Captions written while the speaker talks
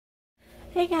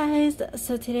Hey guys,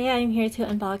 so today I'm here to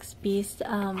unbox Beast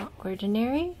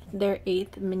Ordinary, their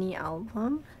 8th mini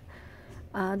album.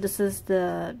 This is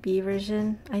the B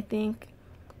version, I think.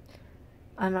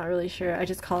 I'm not really sure, I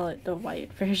just call it the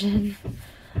white version.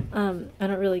 I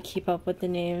don't really keep up with the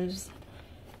names,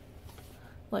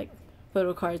 like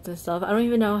photo cards and stuff. I don't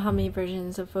even know how many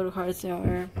versions of photo cards there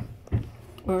are,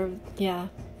 or yeah,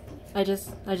 I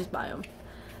just buy them.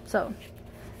 So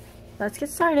let's get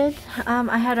started.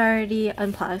 I had already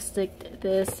unplasticed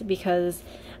this because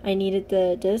I needed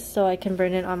the disc so I can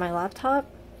burn it on my laptop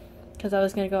because I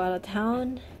was gonna go out of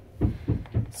town.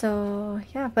 So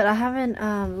yeah, but I haven't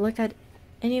looked at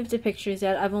any of the pictures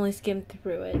yet. I've only skimmed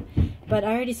through it, but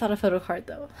I already saw the photo card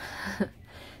though.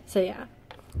 So yeah,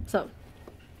 so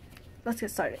let's get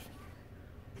started.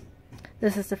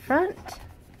 This is the front.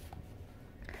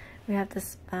 We have the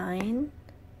spine,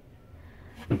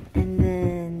 and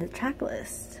then the track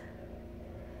list.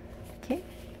 Okay,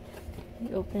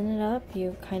 you open it up,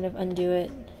 you kind of undo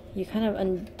it. You kind of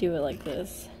undo it like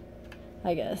this,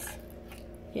 I guess.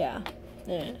 Yeah,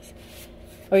 there it is.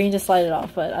 Or you can just slide it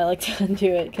off, but I like to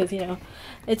undo it because, you know,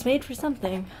 it's made for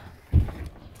something.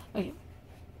 Okay.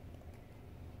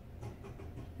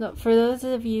 No, for those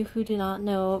of you who do not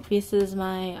know, Beast is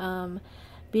my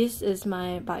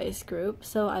bias group,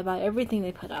 so I buy everything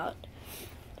they put out.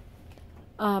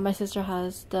 My sister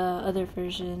has the other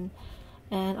version,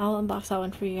 and I'll unbox that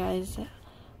one for you guys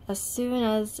as soon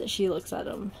as she looks at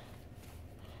them.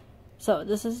 So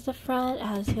this is the front. It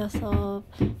has Hyosop,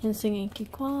 Hyunsung, and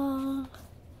Ki-kwang.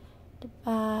 The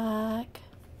back.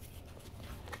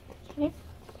 Okay.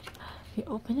 We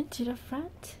open it to the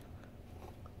front.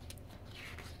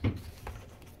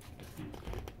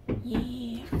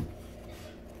 Yeah.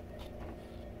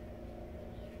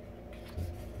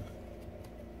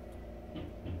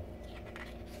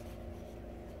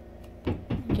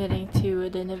 Getting to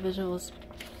the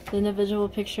individual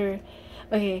picture.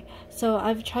 Okay, so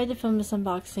I've tried to film this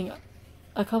unboxing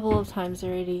a couple of times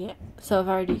already, so I've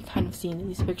already kind of seen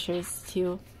these pictures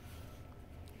too.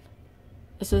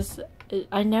 It's just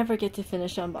I never get to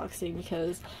finish the unboxing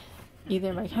because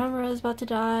either my camera is about to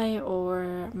die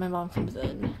or my mom comes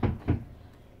in.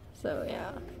 So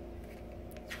yeah.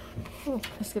 Oh,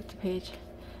 I skipped a page.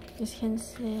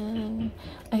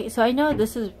 Okay, so I know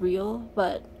this is real,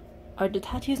 but are the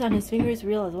tattoos on his fingers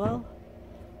real as well?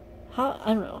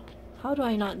 I don't know. How do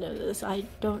I not know this? I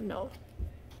don't know.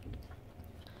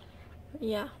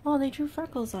 Yeah. Oh, they drew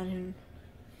freckles on him.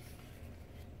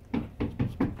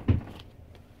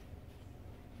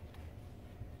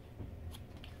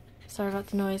 Sorry about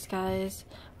the noise, guys.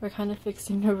 We're kind of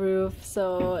fixing the roof,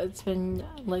 so it's been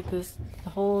like this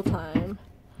the whole time.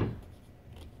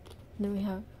 Then we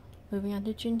have, moving on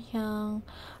to Junhyung.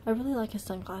 I really like his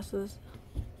sunglasses.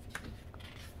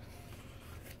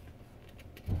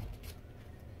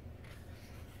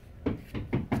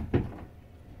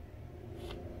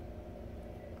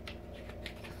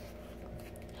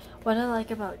 What I like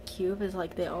about Cube is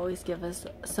like they always give us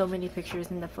so many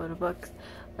pictures in the photo books.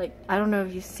 Like, I don't know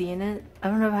if you've seen it. I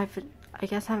don't know if I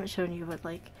guess I haven't shown you, but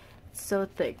like it's so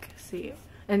thick. See,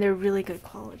 and they're really good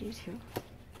quality too.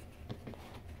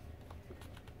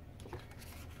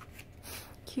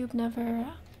 Cube never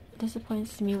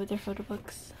disappoints me with their photo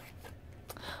books.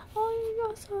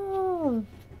 Oh, Hyosop!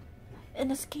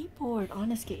 And a skateboard,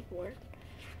 on a skateboard.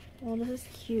 Oh, this is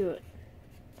cute.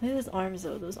 Look at his arms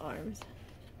though, those arms.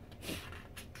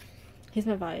 He's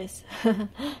my bias.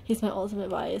 He's my ultimate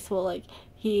bias. Well, like,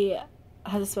 he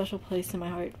has a special place in my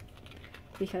heart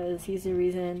because he's the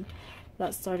reason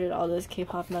that started all this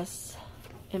K-pop mess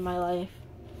in my life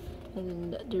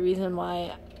and the reason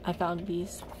why I found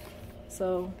Beast.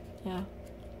 So yeah.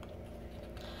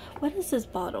 What is this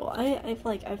bottle? I've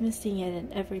been seeing it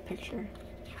in every picture.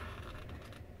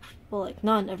 Well, like,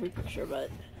 not in every picture, but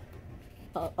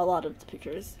a lot of the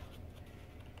pictures.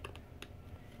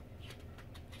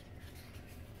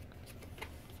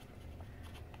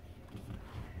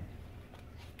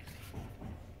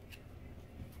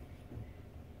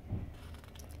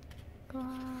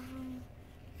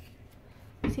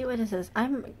 See what it says.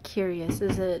 I'm curious.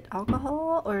 Is it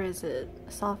alcohol or is it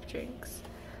soft drinks?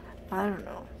 I don't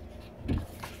know.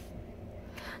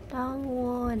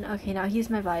 Dangwon. Okay, now he's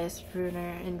my bias,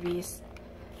 Bruner and Beast,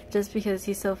 just because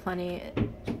he's so funny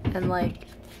and like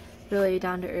really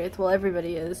down to earth. Well,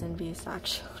 everybody is in Beast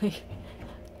actually,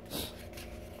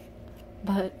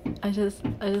 but I just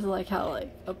like how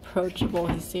like approachable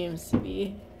he seems to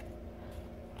be.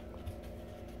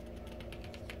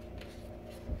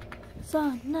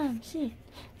 Sonamshi.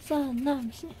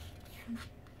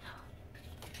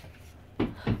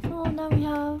 Oh, now we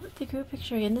have the group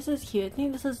picture again. This is cute. I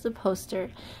think this is the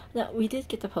poster. That we did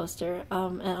get the poster,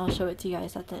 and I'll show it to you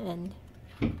guys at the end.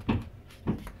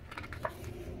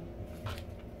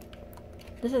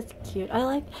 This is cute. I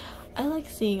like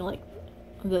seeing like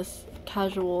this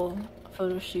casual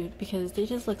photo shoot because they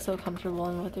just look so comfortable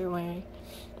in what they're wearing.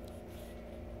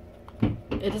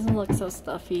 It doesn't look so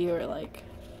stuffy or like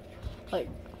I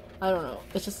don't know.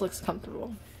 It just looks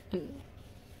comfortable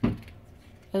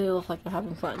and they look like they're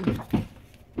having fun.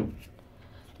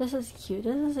 This is cute.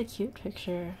 This is a cute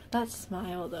picture. That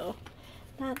smile though.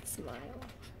 That smile.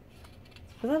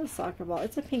 Is that a soccer ball?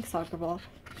 It's a pink soccer ball.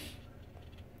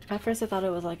 At first I thought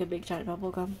it was like a big giant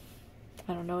bubble gum.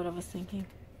 I don't know what I was thinking.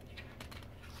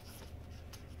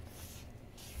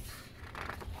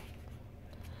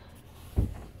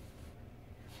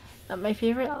 My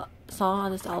favorite song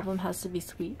on this album has to be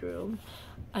Sweet Room.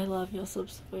 I love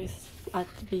Yosub's voice at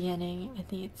the beginning. I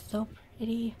think it's so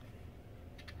pretty.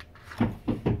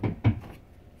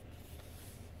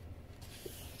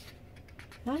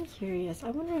 Now I'm curious. I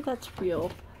wonder if that's real.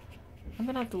 I'm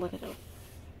gonna have to look it up.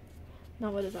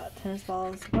 Now what is that? Tennis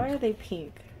balls? Why are they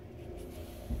pink?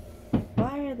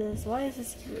 Why is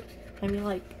this cute? I mean,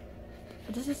 like,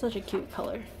 this is such a cute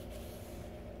color.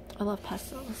 I love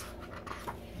pastels.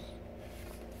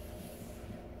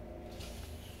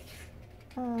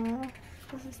 Aww,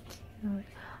 this is cute.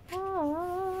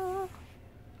 Aww.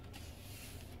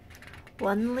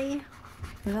 Onely?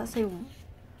 Does that say, is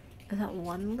that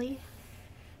Only?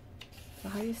 Is that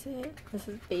how you say it? This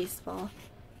is baseball.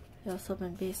 They also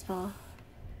been baseball.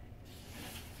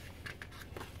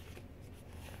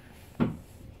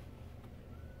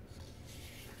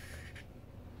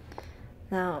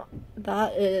 Now,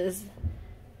 that is...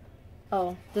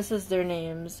 Oh, this is their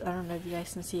names. I don't know if you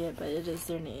guys can see it, but it is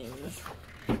their names.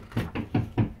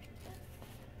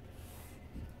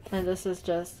 And this is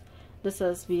just... This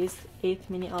is V's 8th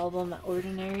mini album,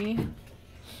 Ordinary.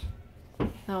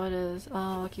 Now it is...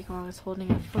 Oh, Kikong is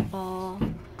holding a football.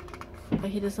 But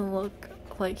he doesn't look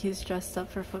like he's dressed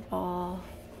up for football.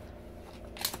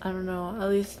 I don't know. At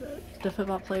least the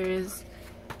football players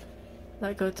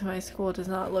that go to my school does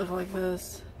not look like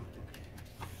this.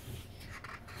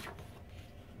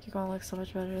 Kikong looks so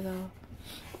much better though.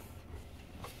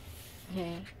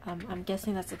 Okay, I'm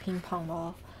guessing that's a ping pong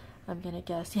ball. I'm gonna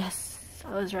guess. Yes,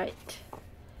 I was right.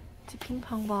 It's a ping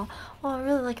pong ball. Oh, I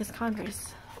really like his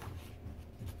Converse.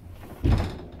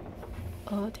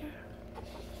 Oh dear.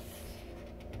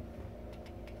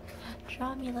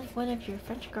 Draw me like one of your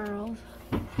French girls.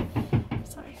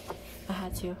 Sorry, I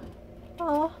had to.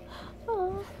 Oh,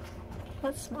 oh,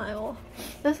 that smile.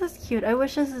 This is cute. I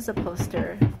wish this is a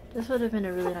poster. This would have been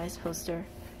a really nice poster.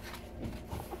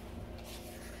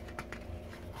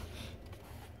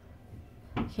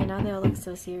 Okay, now they all look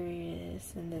so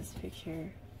serious in this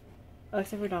picture. Oh,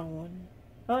 except for Dongwon.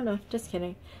 Oh no, just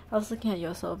kidding. I was looking at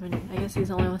Yosub and I guess he's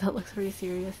the only one that looks pretty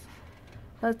serious.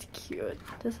 That's cute.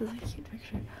 This is a cute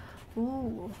picture.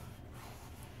 Ooh.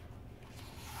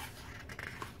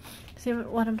 See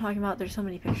what I'm talking about? There's so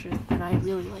many pictures and I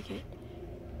really like it.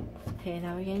 Okay,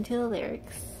 now we get into the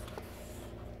lyrics.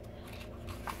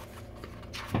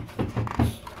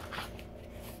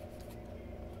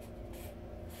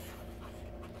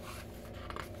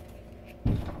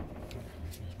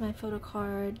 My photo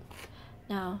card.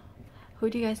 Now, who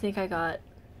do you guys think I got?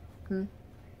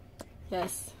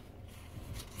 Yes.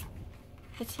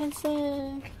 It's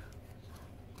Hanson.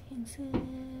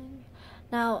 Hanson.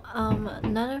 Now,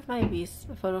 none of my Beast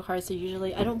photo cards are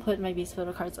usually... I don't put my Beast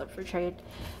photo cards up for trade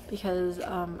because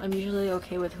I'm usually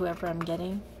okay with whoever I'm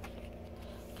getting.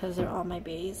 Because they're all my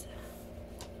baes.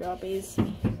 They're all baes to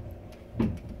me.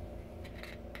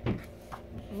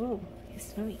 Ooh,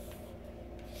 he's swimming.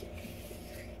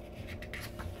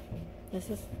 Is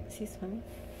he swimming?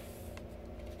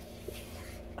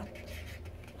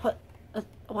 What?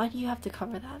 Why do you have to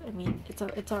cover that? I mean,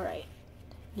 it's alright.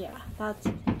 Yeah, that's...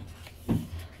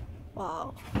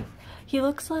 Wow. He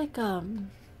looks like, I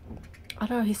don't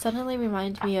know, he suddenly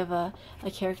reminds me of a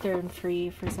character in Free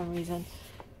for some reason.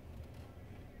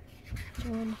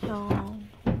 Junhyun.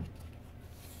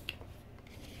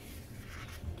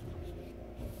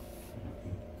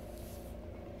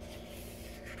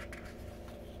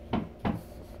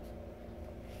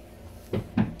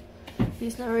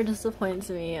 He's never disappoints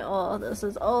me. Oh, this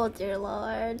is, oh dear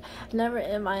lord. Never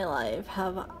in my life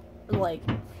have, like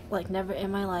never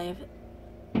in my life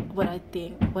would I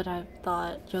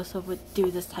thought Yosub would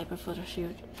do this type of photo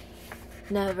shoot.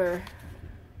 Never.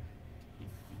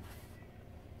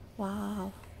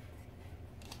 Wow.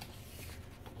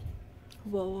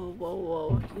 Whoa, whoa, whoa,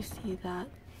 whoa. You see that?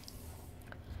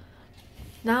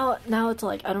 Now it's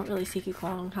like I don't really see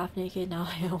Kwang half naked. Now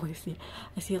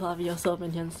I see a lot of Yosef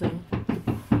and Hyunsung.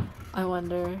 I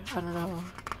wonder. I don't know.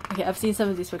 Okay, I've seen some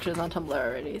of these pictures on Tumblr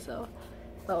already, so.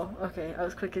 Oh, okay. I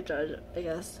was quick to judge, I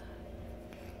guess.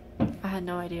 I had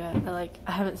no idea.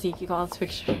 I haven't seen Kwang's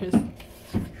pictures.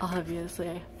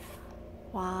 Obviously.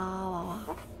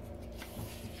 Wow.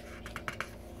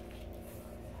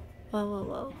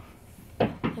 Whoa.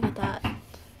 Look at that.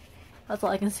 That's all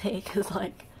I can say, cause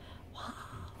like, wow.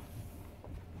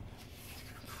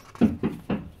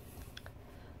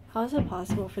 How is it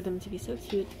possible for them to be so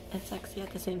cute and sexy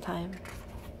at the same time?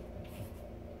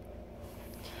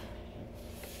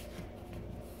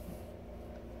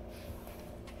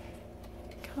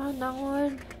 Come on,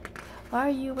 Nongwon. Why are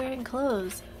you wearing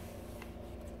clothes?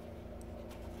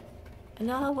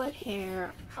 No, what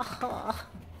hair? Oh.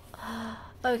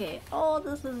 Okay. Oh,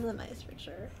 this is a nice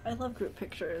picture. I love group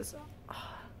pictures.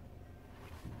 Oh.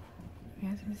 You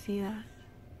guys can see that.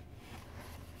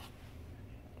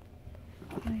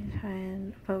 Let me try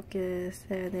and focus.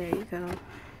 There you go.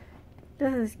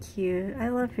 This is cute. I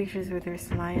love pictures where they're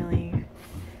smiling.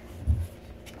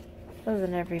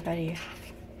 Doesn't everybody?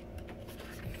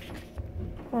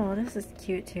 Oh, this is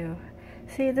cute too.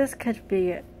 See, this could have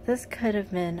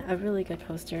been a really good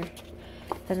poster.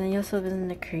 And then you also have in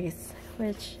the crease,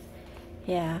 which,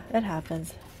 yeah, it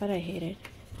happens, but I hate it.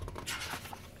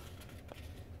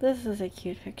 This is a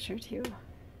cute picture too.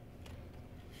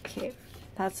 Okay,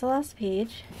 that's the last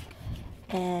page.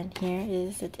 And here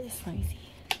is the disc. Let me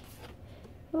see.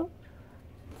 Oh.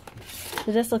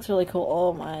 The disc looks really cool.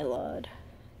 Oh my lord.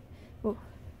 Oh.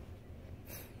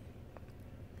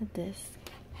 The disc.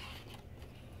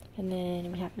 And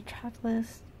then we have the track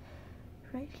list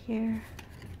right here.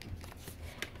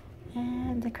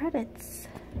 And the credits.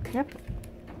 Yep.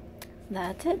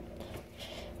 That's it.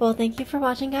 Well, thank you for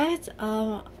watching, guys.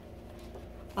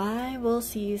 I will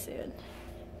see you soon.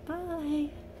 Bye.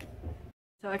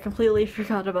 So I completely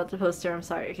forgot about the poster. I'm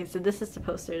sorry. Okay, so this is the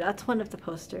poster. That's one of the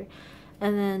poster.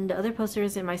 And then the other poster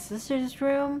is in my sister's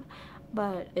room,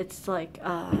 but it's like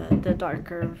the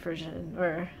darker version,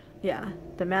 or yeah,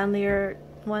 the manlier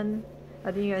one.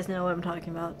 I think you guys know what I'm talking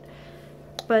about.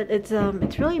 But it's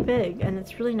really big and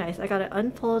it's really nice. I gotta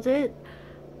unfold it,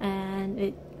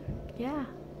 and yeah.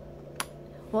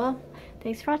 Well,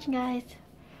 thanks for watching, guys.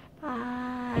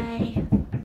 Bye.